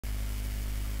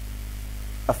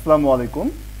আসসালামু আলাইকুম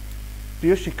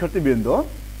প্রিয় শিক্ষার্থীবৃন্দ,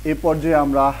 এই পর্যায়ে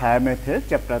আমরা হায়ার ম্যাথের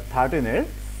চ্যাপ্টার 13 এর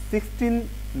 16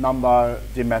 নাম্বার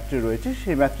যে ম্যাথটি রয়েছে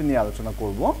সেই ম্যাথটি নিয়ে আলোচনা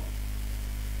করব।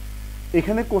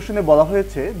 এখানে কোশ্চেনে বলা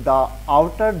হয়েছে the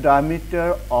outer diameter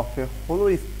of A hollow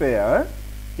spare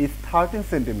is 13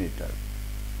 centimetre,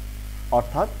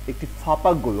 অর্থাৎ একটি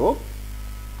ফাঁপা গোলক,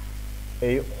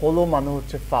 এই হোলো মানে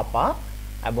হচ্ছে ফাঁপা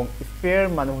এবং স্পেয়ার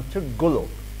মানে হচ্ছে গোলক,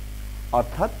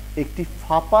 অর্থাৎ একটি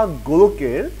ফাঁপা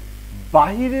গোলকের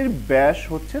বাহিরের ব্যাস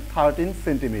হচ্ছে 13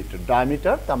 সেন্টিমিটার,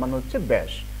 ডায়ামিটার তার মানে হচ্ছে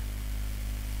ব্যাস।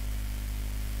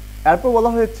 এরপর বলা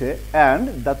হয়েছে and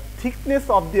the thickness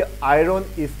of the iron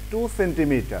is 2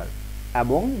 centimetre,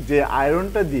 এবং যে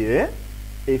আয়রনটা দিয়ে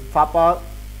এই ফাঁপা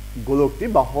গোলকটি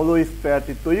বা হলো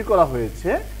স্পেয়ারটি তৈরি করা হয়েছে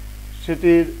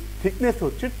সেটির থিকনেস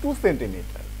হচ্ছে 2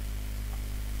 centimetre.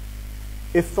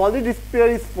 A solid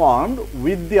sphere is formed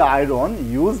with the iron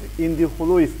used in the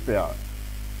hollow sphere,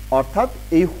 অর্থাৎ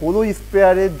এই হোলো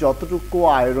স্পেয়ারে যতটুকু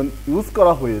আয়রন ইউজ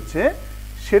করা হয়েছে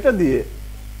সেটা দিয়ে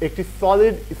একটি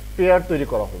সলিড স্পেয়ার তৈরি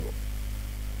করা হলো।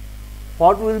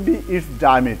 What will be it's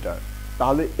diameter,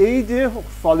 তাহলে এই যে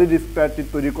সলিড স্পেয়ারটি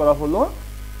তৈরি করা হলো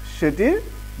সেটির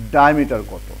ডায়ামিটার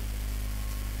কত?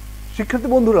 শিক্ষার্থী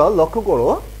বন্ধুরা লক্ষ্য করো,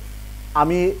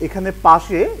 আমি এখানে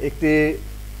পাশে একটি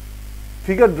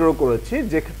ফিগার ড্র করেছি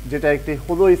যেটা একটি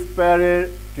হোলো স্পেয়ারের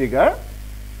ফিগার।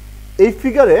 এই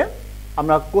ফিগারে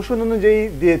আমরা কোশ্চেন অনুযায়ী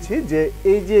দিয়েছি যে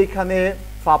এই যে এখানে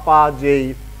ফাঁপা যেই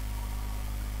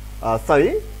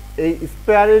এই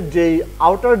স্পেয়ারের যেই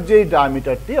আউটার যেই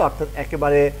ডায়ামিটারটি, অর্থাৎ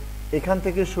একেবারে এখান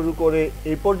থেকে শুরু করে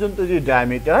এই পর্যন্ত যে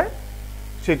ডায়ামিটার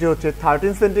সেটি হচ্ছে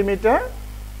 13 সেন্টিমিটার,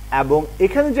 এবং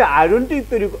এখানে যে আয়রনটি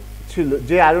তৈরি ছিল,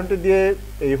 যে আয়রনটি দিয়ে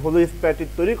এই হোলো স্পেয়ারটি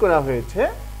তৈরি করা হয়েছে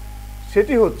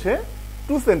সেটি হচ্ছে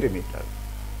 2 সেন্টিমিটার।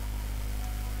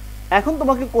 এখন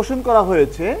তোমাকে কোশ্চেন করা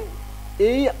হয়েছে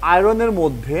এই আয়রনের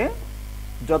মধ্যে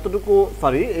যতটুকু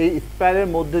এই স্পেয়ারের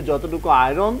মধ্যে যতটুকু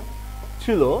আয়রন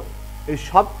ছিল এই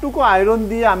সবটুকু আয়রন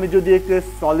দিয়ে আমি যদি একটি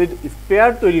সলিড স্পেয়ার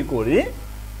তৈরি করি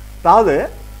তাহলে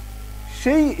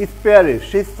সেই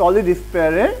সলিড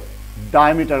স্পেয়ারের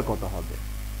ডায়ামিটার কত হবে?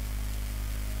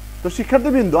 তো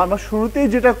শিক্ষার্থীবৃন্দ, আমরা শুরুতেই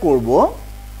যেটা করব,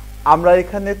 আমরা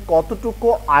এখানে কতটুকু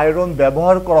আয়রন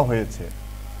ব্যবহার করা হয়েছে,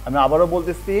 আমি আবারও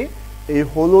বলতেছি, এই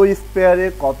হোলো স্পেয়ারে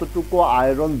কতটুকু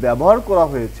আয়রন ব্যবহার করা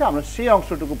হয়েছে আমরা সেই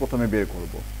অংশটুকু প্রথমে বের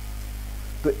করব।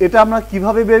 তো এটা আমরা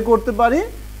কিভাবে বের করতে পারি?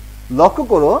 লক্ষ্য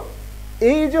করো,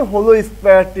 এই যে হোলো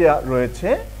স্পেয়ারটি রয়েছে,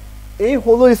 এই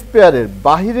হোলো স্পেয়ারের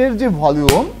বাহিরের যে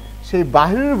ভলিউম, সেই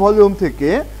বাহিরের ভলিউম থেকে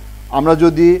আমরা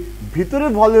যদি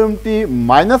ভিতরের ভলিউমটি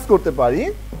মাইনাস করতে পারি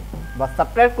বা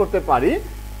সাবট্রাক্ট করতে পারি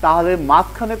তাহলে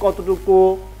মাঝখানে কতটুকু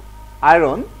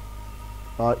আয়রন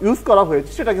ইউজ করা হয়েছে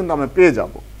সেটা কিন্তু আমরা পেয়ে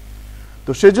যাব।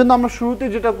 তো সেই জন্য আমরা শুরুতে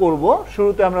যেটা করব,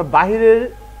 শুরুতে আমরা বাহিরের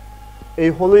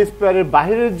এই হোলো স্পেয়ারের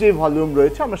বাহিরের যে ভলিউম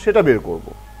রয়েছে আমরা সেটা বের করব।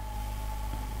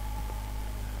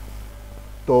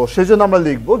 তো সেই জন্য আমরা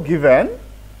লিখব given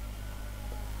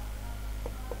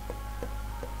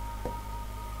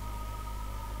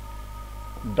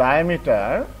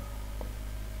diameter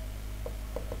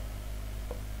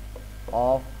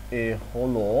of a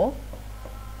hollow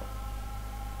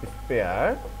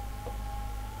sphere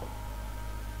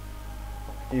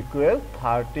equal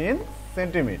 13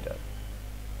 centimetre.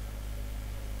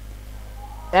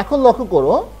 এখন লক্ষ্য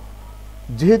করো,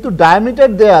 যেহেতু ডায়ামিটার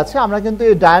দেয়া আছে আমরা কিন্তু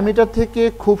এই ডায়ামিটার থেকে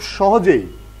খুব সহজেই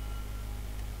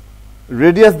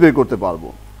রেডিয়াস বের করতে পারবো।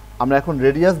 আমরা এখন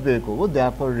রেডিয়াস বের করব।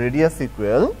 therefore রেডিয়াস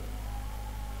ইকুয়াল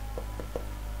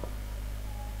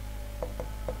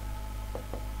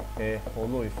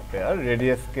হোলো স্পেয়ার,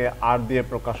 রেডিয়াসকে আর দিয়ে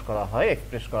প্রকাশ করা হয়,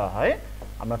 এক্সপ্রেস করা হয়।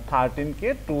 আমরা 13 কে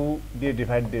 2 দিয়ে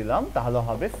ডিভাইড দিলাম, তাহলে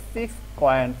হবে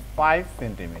 6.5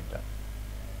 সেন্টিমিটার।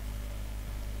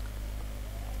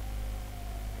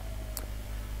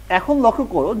 এখন লক্ষ্য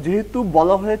করো, যেহেতু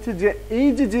বলা হয়েছে যে এই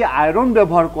যে আয়রন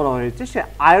ব্যবহার করা হয়েছে সে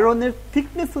আয়রনের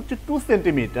থিকনেস হচ্ছে 2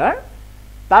 সেন্টিমিটার,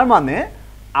 তার মানে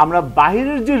আমরা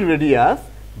বাহিরের যে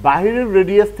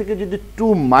রেডিয়াস থেকে যদি 2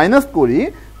 মাইনাস করি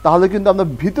তাহলে কিন্তু আমরা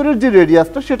ভিতরের যে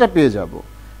রেডিয়াসটা সেটা পেয়ে যাব।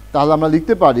 তাহলে আমরা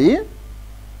লিখতে পারি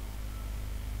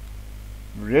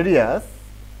রেডিয়াস,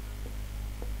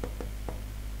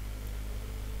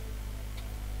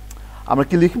 আমরা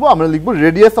কি লিখবো? আমরা লিখব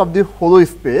radius of the hollow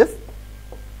space,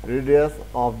 radius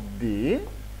of the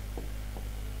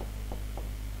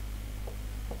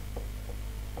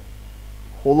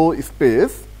hollow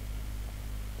space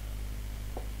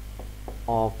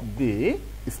of the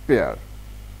spare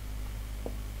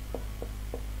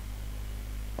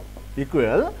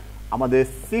equal আমাদের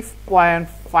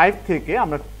 6.5 থেকে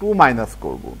আমরা 2 মাইনাস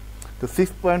করব। তো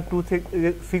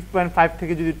 6.5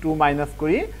 থেকে যদি 2 মাইনাস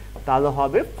করি তাহলে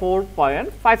হবে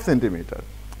 4.5 সেন্টিমিটার।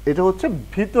 এটা হচ্ছে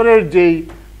ভিতরের যেই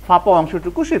ফাঁপা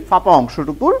অংশটুকু, সেই ফাঁপা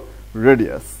অংশটুকুর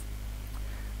রেডিয়াস।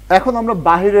 এখন আমরা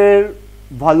বাহিরের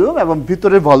ভলিউম এবং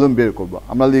ভিতরের ভলিউম বের করব।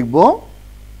 আমরা লিখব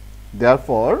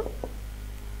therefore,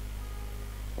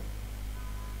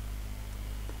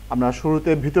 আমরা শুরুতে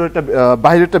ভিতরেরটা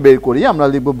বাহিরেরটা বের করি। আমরা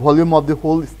লিখব volume of the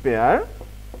whole spare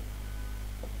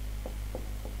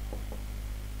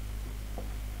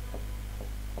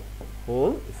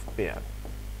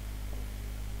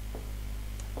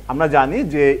আমরা জানি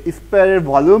যে স্পেয়ারের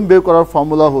ভলিউম বের করার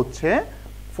ফর্মুলা হচ্ছে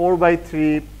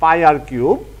 4/3 পাই আর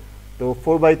কিউব। তো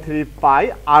 4/3 পাই,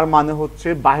 আর মানে হচ্ছে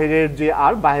বাহিরের যে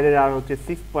আর, বাহিরের আর হচ্ছে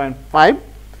 6.5,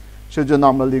 সেজন্য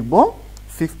আমরা লিখব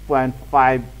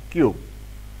 6.5 কিউব,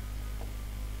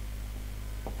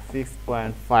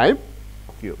 6.5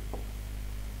 কিউব।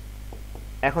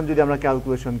 এখন যদি আমরা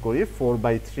ক্যালকুলেশন করি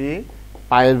 4/3,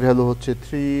 পাইয়ের ভ্যালু হচ্ছে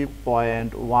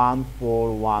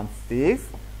 3.1416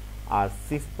 আর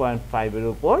 6.5 এর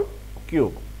উপর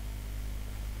কিউব।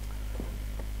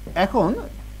 এখন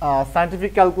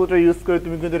সায়েন্টিফিক ক্যালকুলেটর ইউজ করে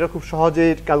তুমি কিন্তু এটা খুব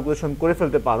সহজেই ক্যালকুলেশন করে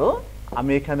ফেলতে পারো।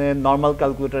 আমি এখানে নর্মাল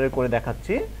ক্যালকুলেটরে করে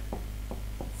দেখাচ্ছি।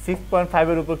 6.5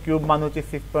 এর উপর কিউব মানে হচ্ছে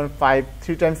 6.5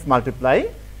 3 টাইমস মাল্টিপ্লাই,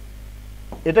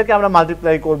 এটাকে আমরা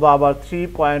মাল্টিপ্লাই করব আবার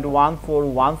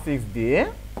 3.1416 দিয়ে,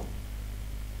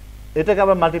 এটাকে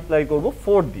আমরা মাল্টিপ্লাই করব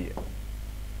 4 দিয়ে,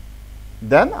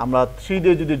 দেন আমরা 3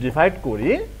 দিয়ে যদি ডিভাইড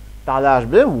করি তাহলে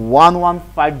আসবে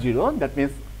 1150, দ্যাট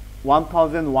মিনস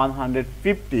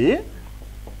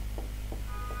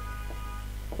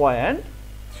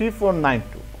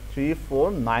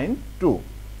 1150.3492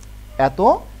 এত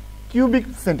কিউবিক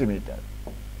সেন্টিমিটার।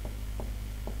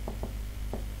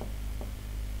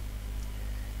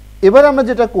 এবার আমরা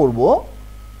যেটা করব,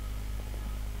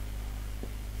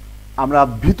 আমরা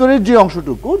ভিতরের যে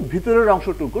অংশটুকু, ভিতরের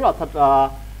অংশটুকুর অর্থাৎ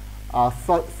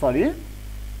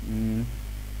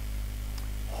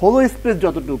হোলো স্পেস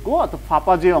যতটুকু অর্থাৎ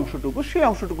ফাঁপা যে অংশটুকু, সেই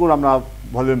অংশটুকুর আমরা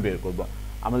ভলিউম বের করব।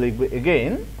 আমরা লিখব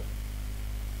again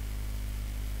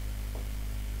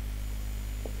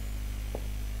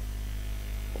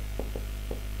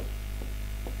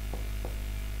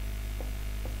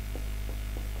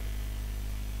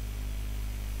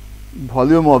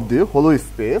volume of the hollow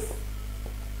space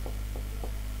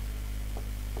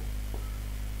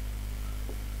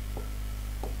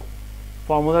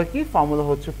formula কি? ফর্মুলা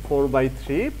হচ্ছে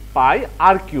 4/3 পাই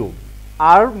আর কিউব।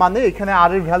 আর মানে এখানে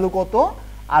আর এর ভ্যালু কত?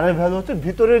 আর এর ভ্যালু হচ্ছে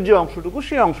ভিতরের যে অংশটুকু,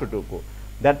 সেই অংশটুকু,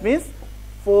 দ্যাট মিনস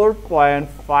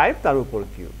 4.5 তার উপর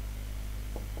কিউব।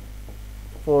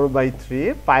 4/3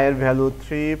 পাইয়ের ভ্যালু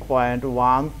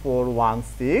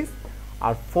 3.1416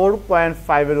 আর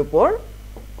 4.5 এর উপর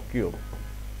কিউব।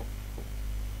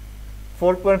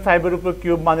 4.5 এর উপর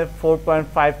কিউব মানে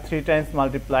 4.5 3 টাইমস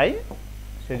মাল্টিপ্লাই,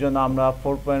 সেজন্য আমরা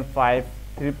 4.5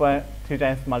 3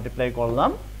 টাইমস মাল্টিপ্লাই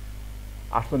করলাম,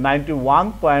 আসলে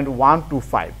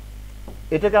 91.125।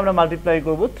 এটাকে আমরা মাল্টিপ্লাই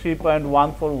করব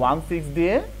 3.1416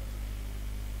 দিয়ে,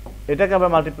 এটাকে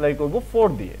আমরা মাল্টিপ্লাই করব 4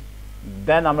 দিয়ে,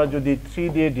 দেন আমরা যদি 3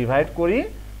 দিয়ে ডিভাইড করি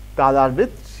তাহলে আসবে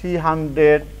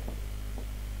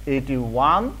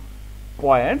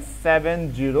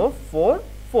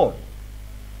 381.7044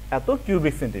 এত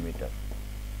কিউবিক সেন্টিমিটার।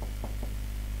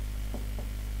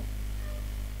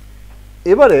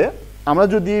 এবারে আমরা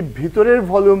যদি ভিতরের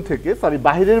ভলিউম থেকে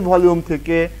বাহিরের ভলিউম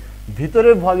থেকে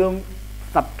ভিতরের ভলিউম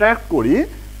সাবট্রাক্ট করি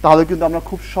তাহলে কিন্তু আমরা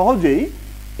খুব সহজেই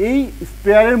এই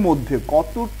স্পেয়ারের মধ্যে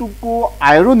কতটুকু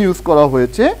আয়রন ইউজ করা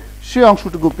হয়েছে সেই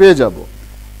অংশটুকু পেয়ে যাব।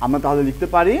 আমরা তাহলে লিখতে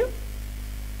পারি,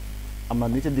 আমরা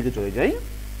নিচের দিকে চলে যাই,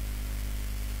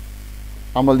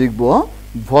 আমরা লিখব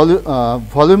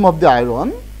volume of the iron,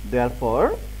 therefore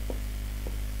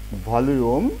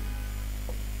volume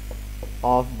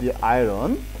of the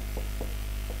iron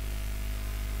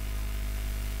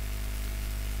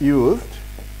used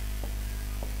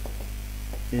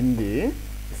in the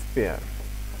sphere।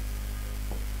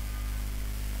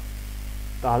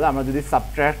 তাহলে আমরা যদি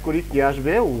সাবট্রাক্ট করি কি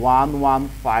আসবে?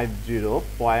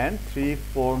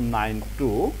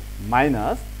 1150.3492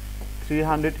 মাইনাস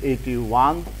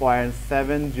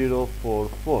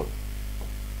 381.7044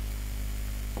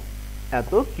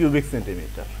 এত কিউবিক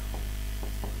সেন্টিমিটার।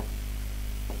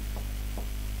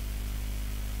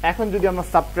 এখন যদি আমরা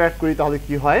সাবট্রাক্ট করি তাহলে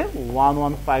কি হয়?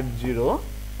 1150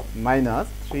 মাইনাস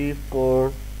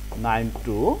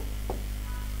 3492,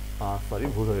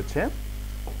 ভুল হয়েছে,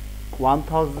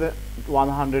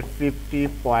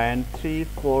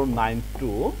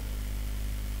 1150.3492,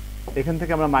 এখান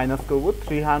থেকে আমরা মাইনাস করব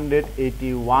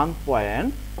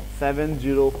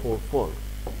 381.7044।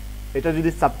 এটা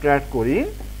যদি সাবট্রাক্ট করি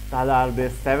তাহলে আসবে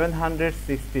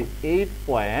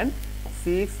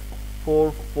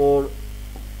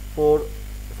 768.6444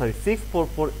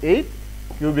 6448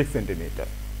 কিউবিক সেন্টিমিটার।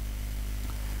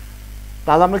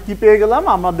 তাহলে আমরা কি পেয়ে গেলাম,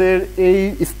 আমাদের এই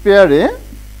স্পেয়ারে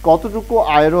কতটুকু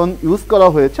আয়রন ইউজ করা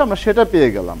হয়েছে আমরা সেটা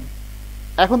পেয়ে গেলাম।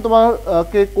 এখন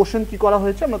তোমাকে কোশ্চেন কি করা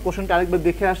হয়েছে, আমরা কোশ্চেনটা আরেকবার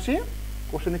দেখে আসি।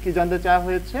 কোশ্চেনে কি জানতে চাওয়া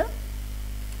হয়েছে,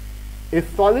 এ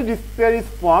solid spare is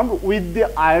formed with the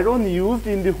iron used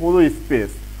in the hollow space,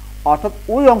 অর্থাৎ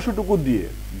ওই অংশটুকু দিয়ে,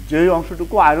 যে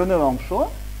অংশটুকু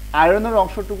আয়রনের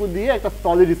অংশটুকু দিয়ে একটা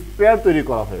সলিড স্পেয়ার তৈরি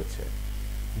করা হয়েছে।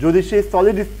 যদি সেই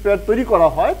সলিড স্পেয়ার তৈরি করা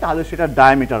হয় তাহলে সেটা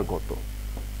ডায়ামিটার কত।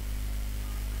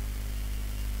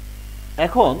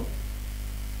 এখন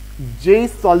যেই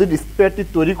সলিড স্পেয়ারটি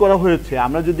তৈরি করা হয়েছে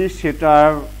আমরা যদি সেটার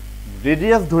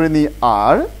রেডিয়াস ধরে নিই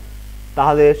আর,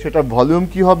 তাহলে সেটার ভলিউম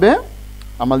কি হবে,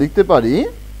 আমরা লিখতে পারি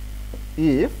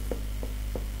if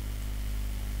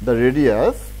the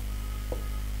radius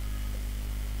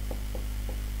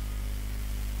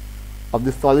of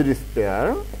the solid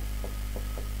sphere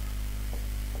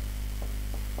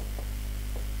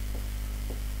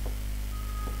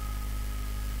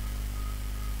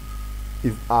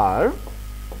is r,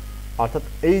 অর্থাৎ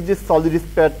এই যে সলিড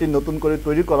স্পেয়ারটি নতুন করে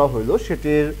তৈরি করা হলো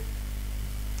সেটির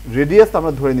রেডিয়াস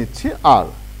আমরা ধরে নিচ্ছি r।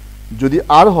 যদি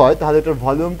r হয় তাহলে এটার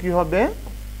ভলিউম কি হবে,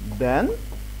 দেন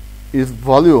is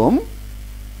volume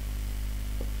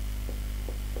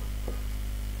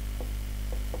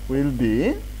will be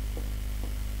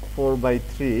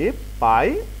 4/3 pi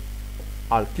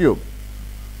r cube।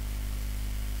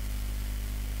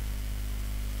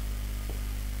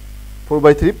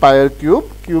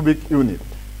 Cubic unit,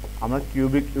 আমরা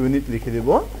কিউবিক ইউনিট লিখে দেব।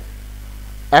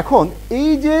 এখন এই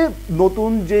যে নতুন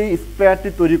যে স্পেয়ারটি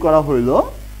তৈরি করা হইলো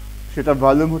সেটার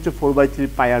ভলিউম হচ্ছে 4/3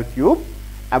 পাই আর কিউব,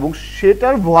 এবং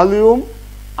সেটার ভলিউম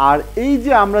আর এই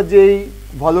যে আমরা যেই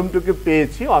ভলিউমটুকু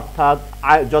পেয়েছি অর্থাৎ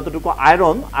যতটুকু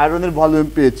আয়রনের ভলিউম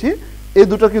পেয়েছি এই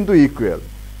দুটো কিন্তু ইকুয়াল।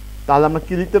 তাহলে আমরা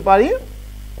কি লিখতে পারি,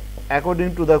 according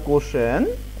to the question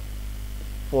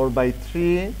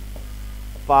 4/3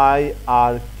 pi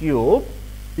R cube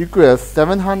equals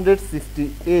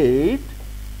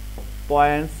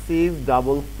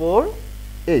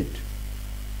 768.6448।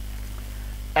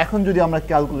 এখন যদি আমরা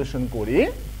ক্যালকুলেশন করি,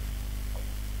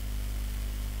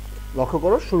 লক্ষ্য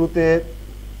করো শুরুতে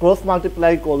ক্রস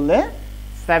মাল্টিপ্লাই করলে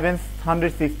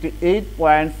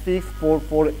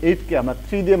 768.6448 কে আমরা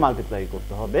 3 দিয়ে মাল্টিপ্লাই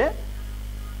করতে হবে।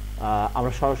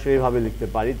 আমরা সরাসরি ভাবে লিখতে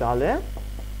পারি, তাহলে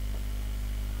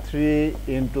 3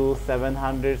 ×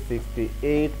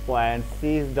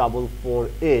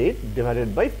 768.6448 ডিভাইডেড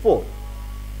বাই 4।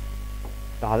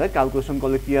 তাহলে ক্যালকুলেশন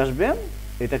করলে কি আসবে,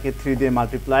 এটাকে 3 দিয়ে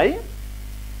মাল্টিপ্লাই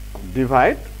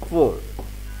ডিভাইড 4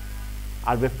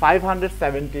 আসবে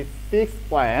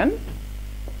 576.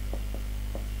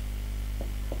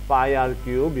 pi r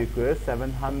cube equals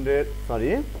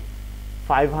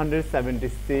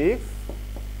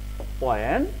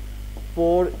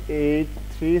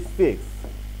 576.4836।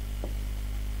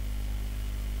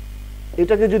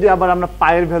 এটাকে যদি আবার আমরা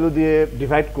পায়ের ভ্যালু দিয়ে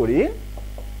ডিভাইড করি,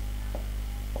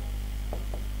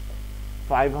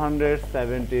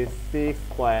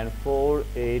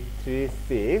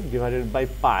 576.4836 ডিভাইডেড বাই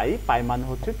পাই মানে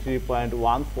হচ্ছে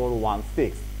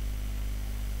 3.1416।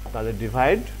 তাহলে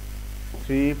ডিভাইড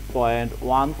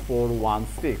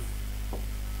 3.1416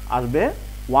 আসবে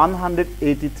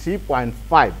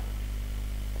 183.5।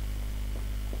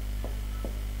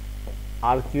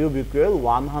 r cube equal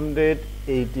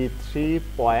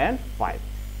 183.5।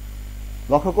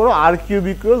 লক্ষ্য করো r cube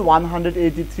equal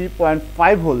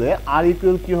 183.5 হলে r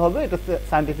equal কি হবে, এটা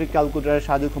সায়েন্টিফিক ক্যালকুলেটরের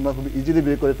সাহায্যে তোমরা খুব ইজিলি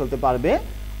বের করে ফেলতে পারবে।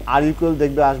 r equal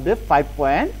দেখবে আসবে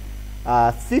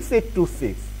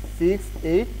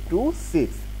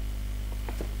 5.6826।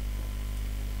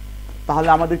 তাহলে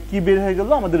আমাদের কি বের হয়ে গেল,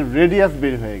 আমাদের রেডিয়াস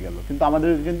বের হয়ে গেল, কিন্তু আমাদের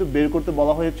কিন্তু বের করতে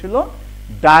বলা হয়েছিল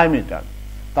ডায়ামিটার।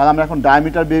 তাহলে আমরা এখন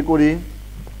ডায়ামিটার বের করি।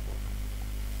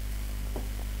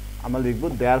 আমরা লিখব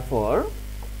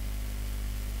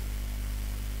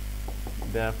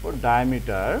therefore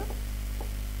diameter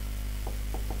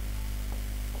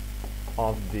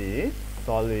of the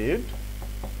solid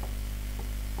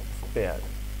sphere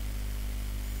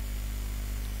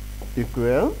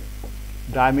equal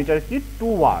diameter কি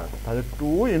 2r, তাহলে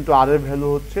 2 ইনটু r এর ভ্যালু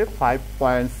হচ্ছে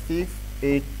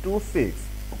 5.6826।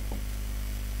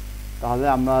 তাহলে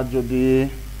আমরা যদি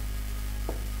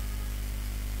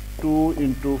 2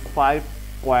 ইনটু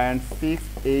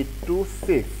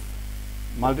 5.6826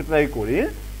 মাল্টিপ্লাই করি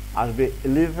আসবে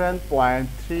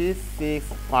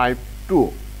 11.3652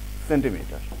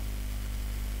 সেন্টিমিটার।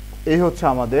 এই হচ্ছে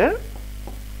আমাদের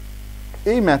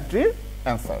এই ম্যাথটির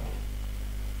অ্যান্সার।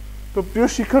 তো প্রিয়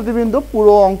শিক্ষার্থীবৃন্দ,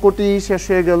 পুরো অঙ্কটি শেষ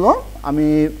হয়ে গেল। আমি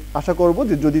আশা করব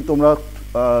যে যদি তোমরা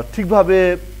ঠিকভাবে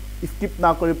স্কিপ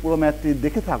না করে পুরো ম্যাথটি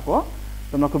দেখে থাকো,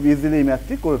 তোমরা খুব ইজিলি এই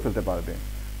ম্যাথটি করে ফেলতে পারবে।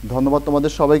 ধন্যবাদ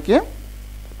তোমাদের সবাইকে।